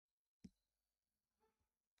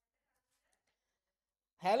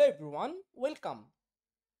Hello everyone, welcome.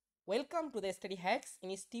 Welcome to the Study Hacks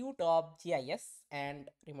Institute of GIS and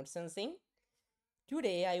Remote Sensing.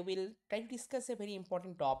 Today I will try to discuss a very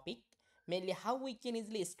important topic, mainly how we can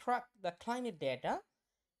easily extract the climate data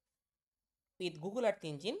with Google Earth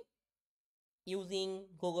Engine using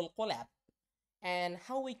Google Colab, and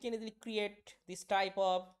how we can easily create this type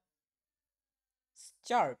of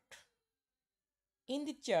chart. In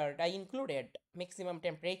the chart I included maximum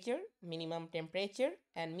temperature, minimum temperature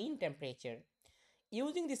and mean temperature.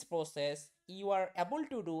 Using this process, you are able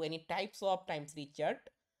to do any types of time series chart,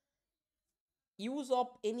 use of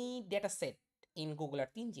any data set in Google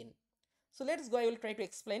Earth Engine. So let's go. I will try to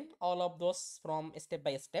explain all of those from step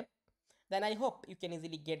by step. Then I hope you can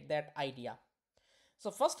easily get that idea.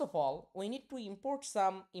 So first of all, we need to import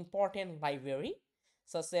some important library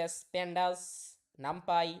such as pandas,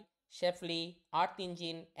 numpy, shapely, Earth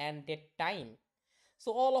Engine and datetime.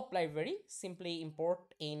 So all of library simply import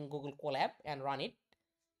in Google Colab and run it.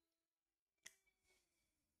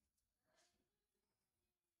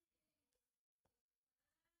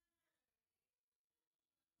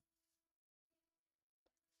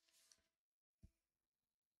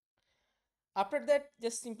 After that,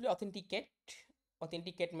 just simply authenticate.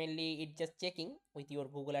 Mainly it just checking with your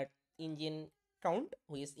Google Earth Engine account,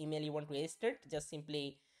 which email you want to register. Just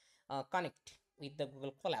simply connect with the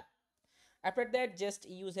Google Colab. After that, just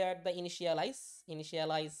use here the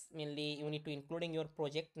initialize. Mainly you need to including your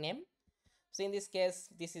project name. So in this case,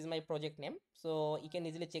 this is my project name, so you can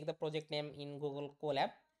easily check the project name in Google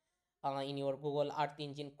Colab. In your Google Earth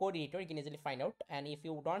Engine code editor, you can easily find out. And if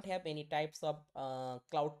you don't have any types of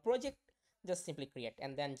cloud project, just simply create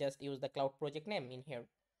and then just use the cloud project name in here.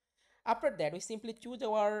 After that, we simply choose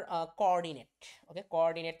our coordinate. Okay,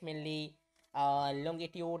 coordinate mainly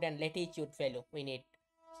longitude and latitude value we need.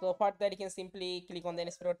 So for that, you can simply click on the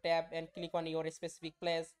Explore tab and click on your specific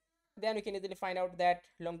place. Then we can easily find out that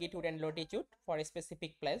longitude and latitude for a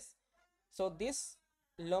specific place. So this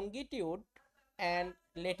longitude and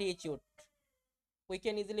latitude we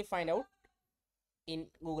can easily find out in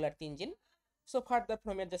Google Earth Engine. So further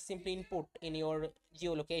from here, just simply input in your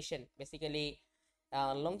geolocation, basically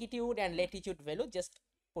longitude and latitude value, just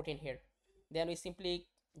put in here. Then we simply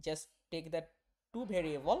just take the two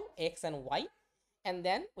variable x and y, and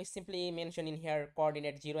then we simply mention in here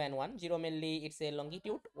coordinate 0 and 1. 0 mainly it's a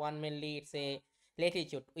longitude, 1 mainly it's a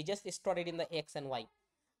latitude. We just store it in the x and y.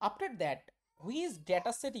 After that, which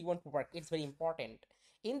data set you want to work, it's very important.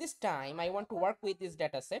 In this time I want to work with this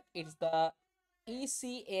data set. It's the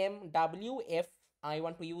ECMWF. I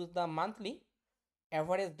want to use the monthly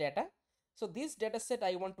average data. So this data set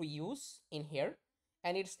I want to use in here,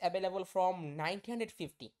 and it's available from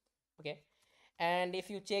 1950. Okay, and if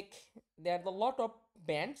you check, there are a lot of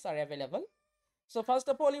bands are available. So first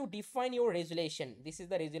of all, you define your resolution. This is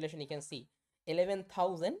the resolution, you can see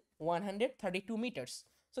 11,132 meters.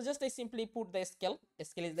 So just I simply put the scale.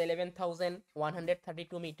 Scale is the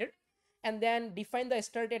 11,132 meter, and then define the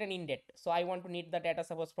start date and end date. So I want to need the data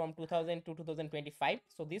suppose from 2000 to 2025.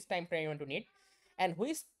 So this time frame I want to need, and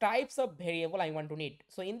which types of variable I want to need.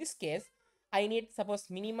 So in this case, I need suppose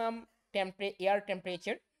minimum air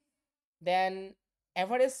temperature, then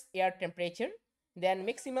average air temperature, then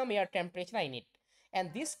maximum air temperature I need.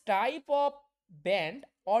 And this type of band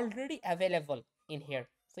already available in here.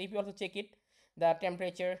 So if you also check it, the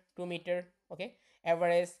temperature 2 meter, okay,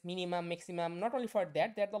 average, minimum, maximum. Not only for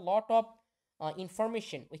that, there's a lot of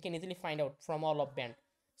information we can easily find out from all of band.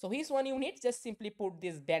 So which one you need, just simply put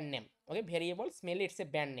this band name. Okay, variables, mainly it's a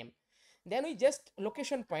band name. Then we just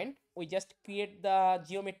location point, we just create the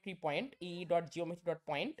geometry point,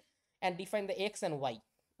 e.geometry.point, and define the x and y.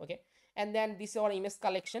 Okay, and then this is our image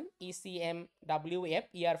collection, ECMWF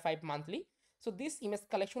ER5 monthly. So this image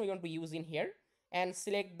collection we want to use in here, and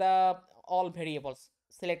select the all variables.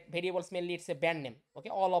 Select variables, mainly it's a band name. Okay,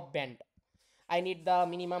 all of band. I need the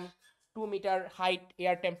minimum 2 meter height,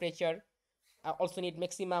 air temperature. I also need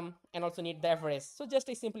maximum and also need the average. So just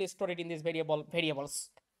I simply store it in this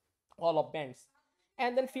variables, all of bands,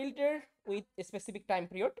 and then filter with a specific time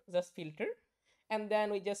period. Just filter, and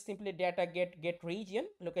then we just simply data get region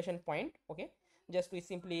location point. Okay, just we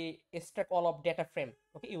simply extract all of data frame.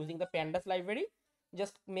 Okay, using the pandas library,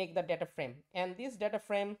 just make the data frame, and this data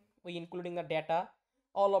frame we including the data,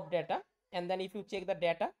 all of data. And then if you check the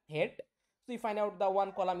data head, so you find out the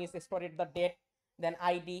one column is stored the date, then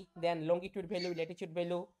id, then longitude value, latitude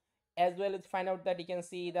value, as well as find out that you can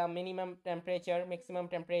see the minimum temperature, maximum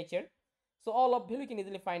temperature. So all of value you can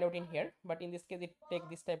easily find out in here, but in this case it take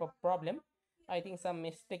this type of problem. I think some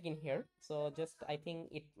mistake in here, so just I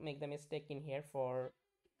think it make the mistake in here for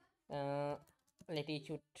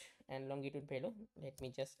latitude and longitude value. Let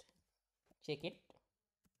me just check it.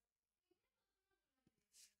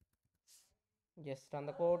 Just run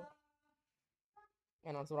the code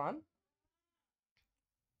and also run,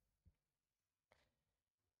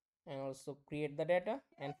 and also create the data,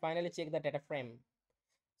 and finally check the data frame.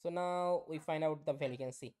 So now we find out the value, you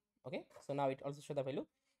can see. Okay, so now it also show the value.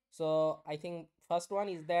 So I think first one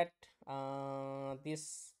is that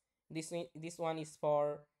this one is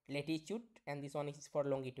for latitude and this one is for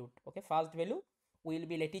longitude. Okay, first value will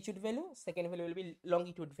be latitude value, second value will be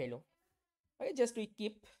longitude value. Okay, just we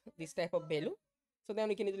keep this type of value, so then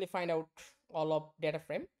we can easily find out all of data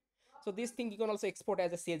frame. So this thing you can also export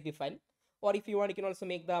as a CSV file, or if you want you can also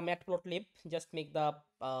make the matplotlib, just make the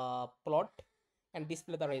plot and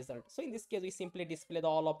display the result. So in this case we simply display the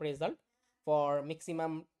all of result for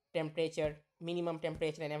maximum temperature, minimum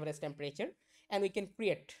temperature and average temperature, and we can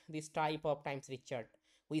create this type of time series chart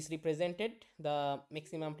which represented the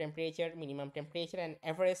maximum temperature, minimum temperature and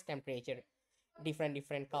average temperature,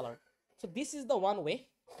 different color. So this is the one way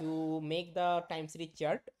to make the time series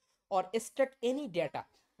chart or extract any data,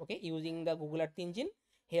 okay, using the Google Earth Engine,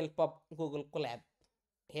 help of Google Colab,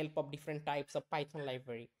 help of different types of Python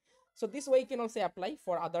library. So this way you can also apply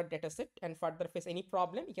for other dataset, and further face any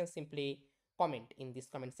problem you can simply comment in this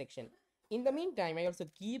comment section. In the meantime, I also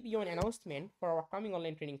give you an announcement for our upcoming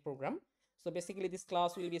online training program. So basically this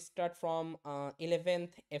class will be start from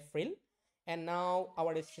 11th April, and now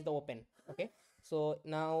our registration is open. Okay, so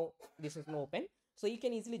now this is now open, so you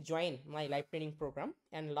can easily join my live training program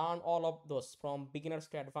and learn all of those from beginners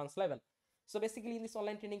to advanced level. So basically in this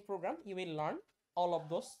online training program you will learn all of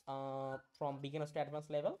those from beginners to advanced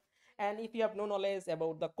level. And if you have no knowledge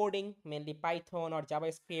about the coding, mainly Python or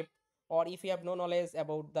JavaScript, or if you have no knowledge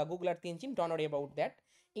about the Google Earth Engine, don't worry about that.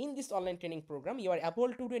 In this online training program you are able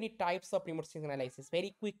to do any types of remote sensing analysis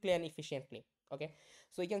very quickly and efficiently. Okay,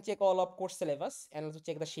 so you can check all of course syllabus and also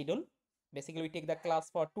check the schedule. Basically we take the class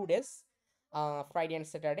for 2 days, Friday and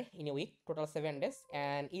Saturday in a week, total 7 days,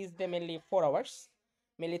 and each day mainly 4 hours,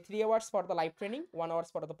 mainly 3 hours for the live training, 1 hour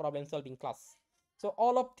for the problem solving class. So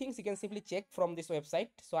all of things you can simply check from this website.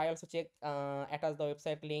 So I also check attach the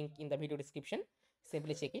website link in the video description,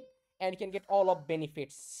 simply check it and you can get all of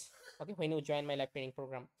benefits, okay, when you join my live training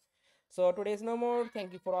program. So today is no more.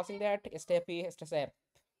 Thank you for watching that. Stay happy, stay safe.